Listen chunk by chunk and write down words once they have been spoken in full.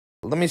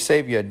Let me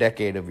save you a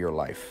decade of your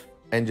life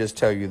and just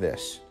tell you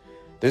this.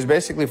 There's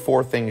basically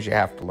 4 things you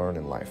have to learn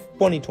in life.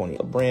 2020,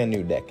 a brand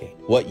new decade.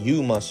 What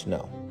you must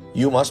know.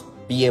 You must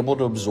be able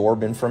to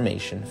absorb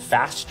information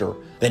faster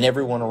than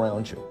everyone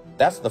around you.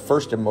 That's the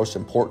first and most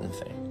important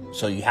thing.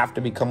 So you have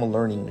to become a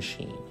learning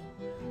machine.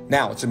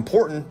 Now, it's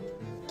important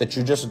that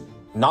you just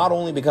not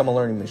only become a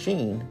learning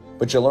machine,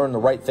 but you learn the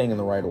right thing in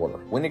the right order.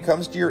 When it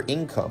comes to your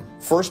income,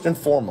 first and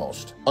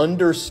foremost,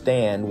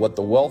 understand what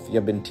the wealthy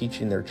have been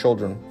teaching their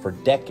children for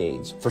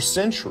decades, for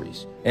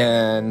centuries.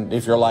 And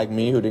if you're like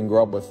me, who didn't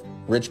grow up with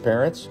rich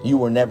parents, you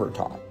were never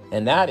taught.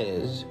 And that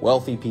is,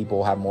 wealthy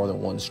people have more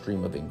than one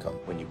stream of income.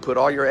 When you put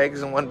all your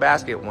eggs in one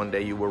basket, one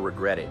day you will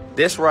regret it.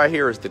 This right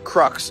here is the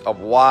crux of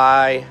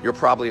why you're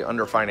probably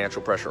under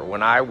financial pressure.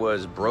 When I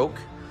was broke,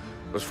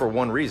 it was for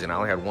one reason. I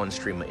only had one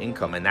stream of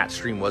income, and that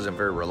stream wasn't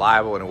very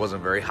reliable and it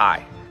wasn't very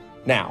high.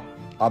 Now,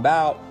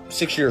 about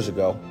 6 years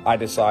ago, I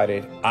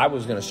decided I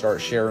was going to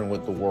start sharing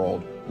with the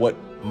world what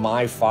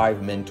my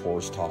 5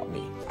 mentors taught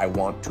me. I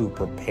want to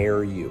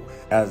prepare you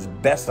as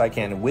best I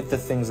can with the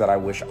things that I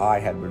wish I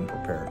had been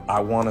prepared. I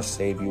want to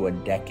save you a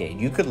decade.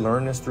 You could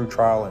learn this through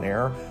trial and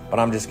error, but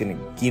I'm just going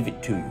to give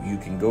it to you. You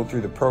can go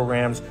through the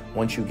programs.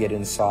 Once you get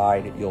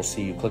inside, you'll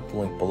see, you click the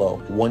link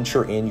below. Once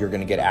you're in, you're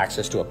going to get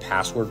access to a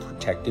password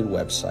protected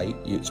website.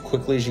 As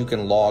quickly as you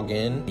can log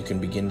in, you can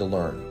begin to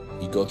learn.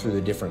 You go through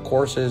the different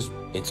courses.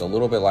 It's a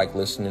little bit like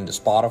listening to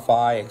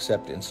Spotify,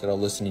 except instead of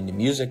listening to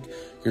music,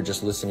 you're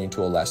just listening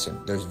to a lesson.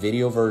 There's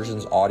video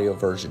versions, audio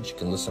versions. You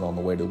can listen on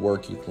the way to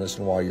work. You can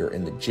listen while you're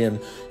in the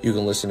gym. You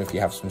can listen if you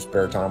have some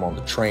spare time on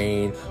the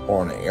train or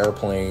on an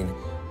airplane.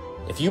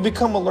 If you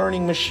become a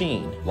learning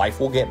machine, life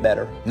will get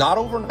better. Not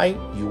overnight.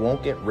 You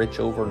won't get rich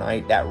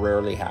overnight. That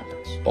rarely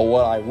happens. But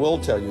what I will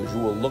tell you is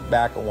you will look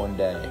back on one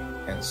day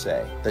and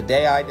say, the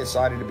day I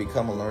decided to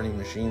become a learning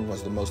machine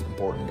was the most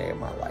important day of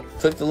my life.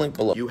 Click the link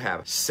below. You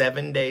have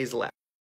 7 days left.